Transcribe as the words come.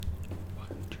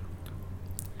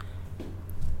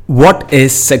What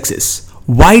is success?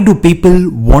 Why do people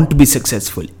want to be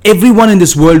successful? Everyone in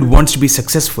this world wants to be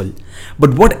successful.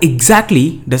 But what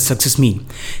exactly does success mean?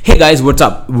 Hey guys, what's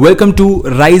up? Welcome to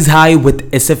Rise High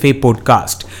with SFA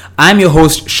podcast. I'm your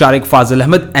host Sharik Fazal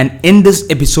Ahmed, and in this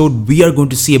episode we are going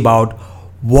to see about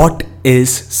what is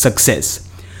success.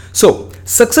 So,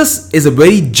 success is a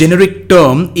very generic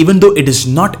term, even though it is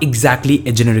not exactly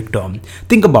a generic term.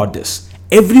 Think about this.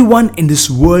 Everyone in this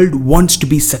world wants to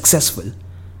be successful.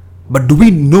 But do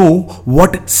we know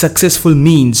what successful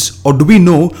means, or do we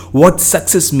know what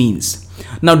success means?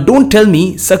 Now, don't tell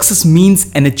me success means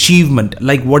an achievement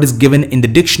like what is given in the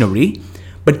dictionary,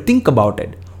 but think about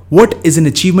it. What is an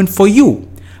achievement for you?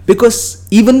 Because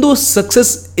even though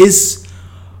success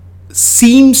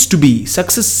seems to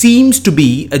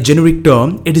be a generic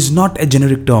term, it is not a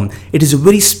generic term. It is a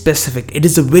very specific, it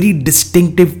is a very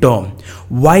distinctive term.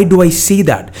 Why do I say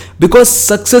that? Because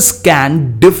success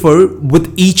can differ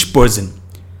with each person.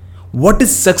 What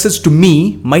is success to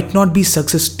me might not be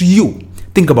success to you.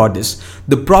 Think about this.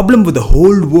 The problem with the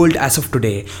whole world as of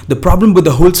today, the problem with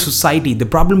the whole society, the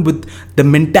problem with the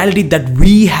mentality that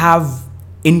we have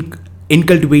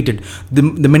incultivated,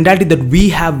 the mentality that we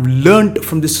have learned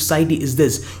from this society is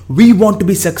this: we want to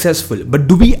be successful, but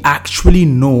do we actually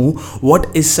know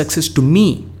what is success to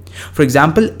me? For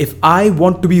example, if I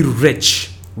want to be rich,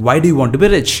 why do you want to be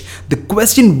rich? The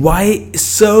question why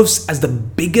serves as the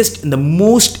biggest and the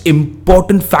most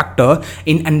important factor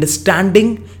in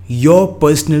understanding your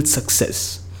personal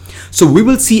success. So we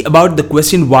will see about the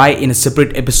question why in a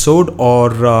separate episode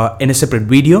or in a separate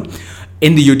video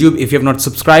in the YouTube. If you have not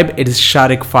subscribed, it is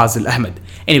Sharik Fazal Ahmed.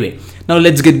 Anyway, now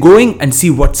let's get going and see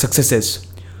what success is.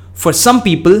 For some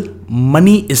people,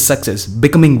 money is success.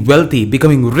 Becoming wealthy,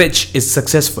 becoming rich is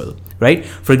successful, right?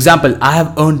 For example, I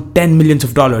have earned $10 million.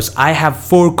 I have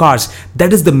 4 cars.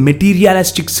 That is the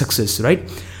materialistic success, right?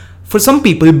 For some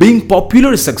people, being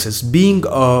popular is success. Being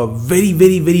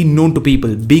very known to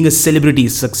people, being a celebrity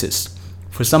is success.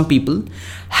 For some people,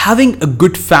 having a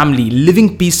good family,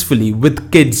 living peacefully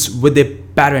with kids, with their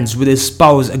parents, with their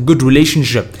spouse, a good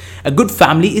relationship, a good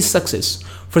family is success.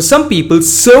 For some people,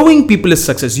 serving people is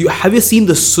success. Have you seen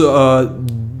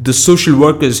the social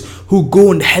workers who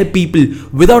go and help people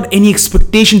without any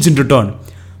expectations in return?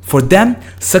 For them,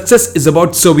 success is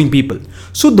about serving people.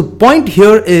 So the point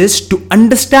here is to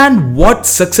understand what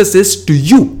success is to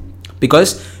you,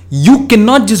 because you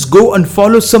cannot just go and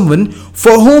follow someone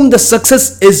for whom the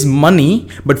success is money,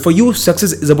 but for you,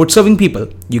 success is about serving people.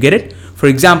 You get it? For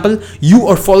example, you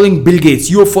are following Bill Gates,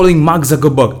 you are following Mark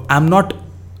Zuckerberg. I'm not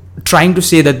trying to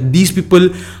say that these people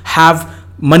have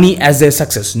money as their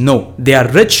success. No, they are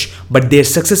rich, but their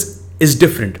success is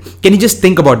different. Can you just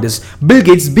think about this? Bill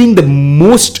Gates, being the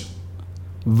most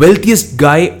wealthiest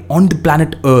guy on the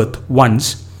planet Earth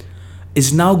once,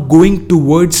 is now going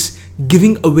towards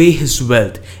giving away his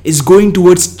wealth, is going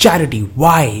towards charity.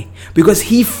 Why? Because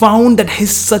he found that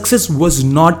his success was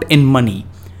not in money.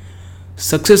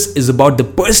 Success is about the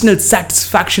personal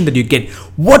satisfaction that you get.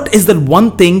 What is the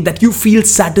one thing that you feel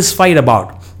satisfied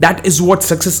about? That is what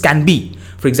success can be.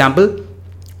 For example,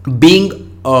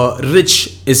 being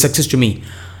rich is success to me.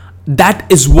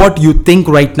 That is what you think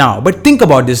right now. But think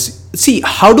about this. See,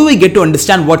 how do we get to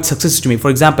understand what success is to me?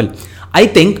 For example, I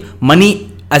think money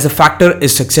as a factor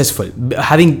is successful.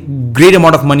 Having great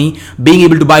amount of money, being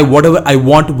able to buy whatever I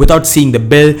want without seeing the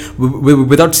bill,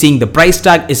 without seeing the price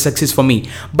tag, is success for me.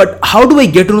 But how do I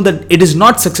get to know that it is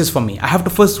not success for me? I have to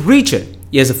first reach it.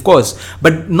 Yes, of course.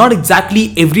 But not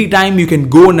exactly every time you can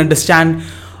go and understand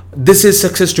this is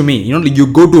success to me. You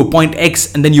go to a point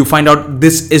X and then you find out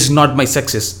this is not my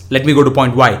success. Let me go to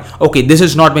point Y. Okay, this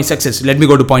is not my success. Let me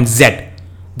go to point Z.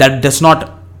 That does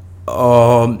not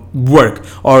work,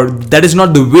 or that is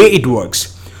not the way it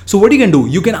works. So what you can do,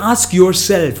 you can ask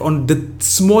yourself on the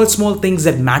small things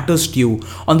that matters to you,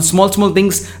 on the small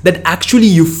things that actually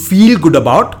you feel good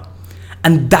about,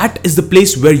 and that is the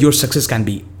place where your success can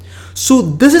be. So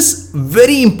this is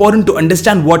very important to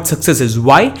understand what success is.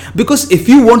 Why? Because if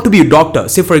you want to be a doctor,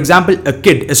 say for example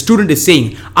a student is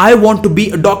saying, I want to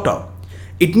be a doctor.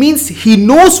 It means he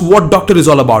knows what doctor is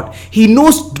all about. He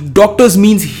knows doctors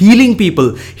means healing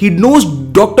people. He knows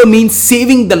doctor means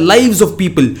saving the lives of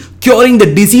people, curing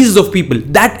the diseases of people.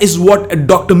 That is what a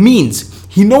doctor means.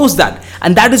 He knows that.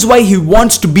 And that is why he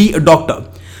wants to be a doctor.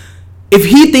 If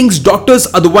he thinks doctors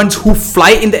are the ones who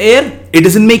fly in the air, it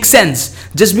doesn't make sense.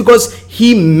 Just because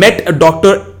he met a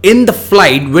doctor in the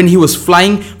flight when he was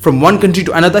flying from one country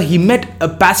to another, he met a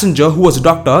passenger who was a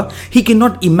doctor. He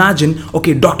cannot imagine,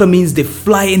 okay, doctor means they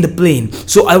fly in the plane,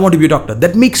 so I want to be a doctor.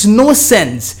 That makes no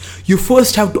sense. You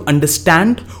first have to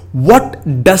understand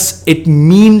what does it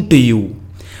mean to you.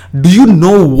 Do you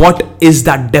know what is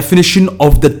that definition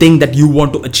of the thing that you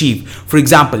want to achieve? For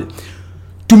example,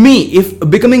 to me, if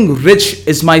becoming rich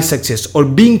is my success or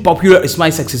being popular is my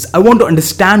success, I want to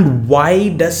understand why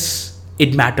does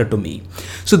it matter to me.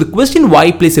 So the question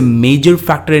why plays a major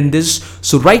factor in this.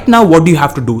 So right now, what do you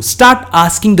have to do? Start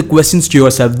asking the questions to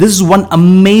yourself. This is one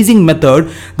amazing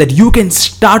method that you can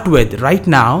start with right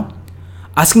now,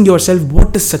 asking yourself,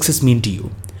 what does success mean to you?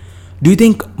 Do you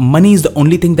think money is the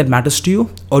only thing that matters to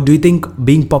you? Or do you think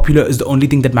being popular is the only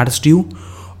thing that matters to you?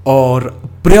 Or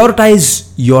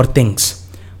prioritize your things.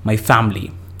 My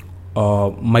family,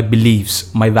 my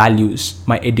beliefs, my values,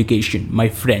 my education, my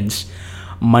friends,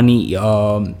 money,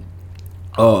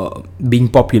 being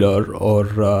popular,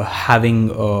 or having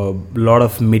a lot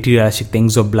of materialistic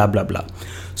things, or blah blah blah.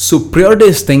 So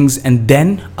prioritize things and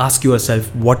then ask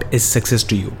yourself, what is success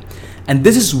to you? And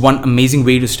this is one amazing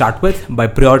way to start with, by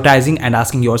prioritizing and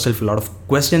asking yourself a lot of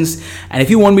questions. And if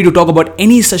you want me to talk about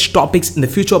any such topics in the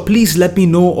future, please let me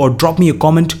know or drop me a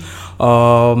comment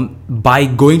by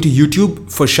going to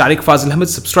YouTube for Sharik Fazil Ahmed.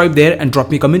 Subscribe there and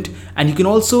drop me a comment. And you can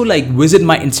also visit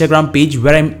my Instagram page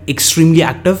where I'm extremely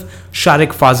active,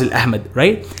 Sharik Fazil Ahmed,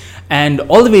 right? And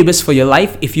all the way best for your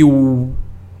life. If you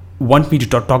want me to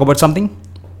talk about something,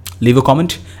 leave a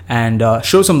comment and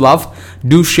show some love.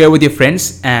 Do share with your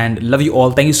friends, and love you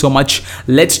all. Thank you so much.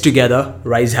 Let's together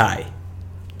rise high.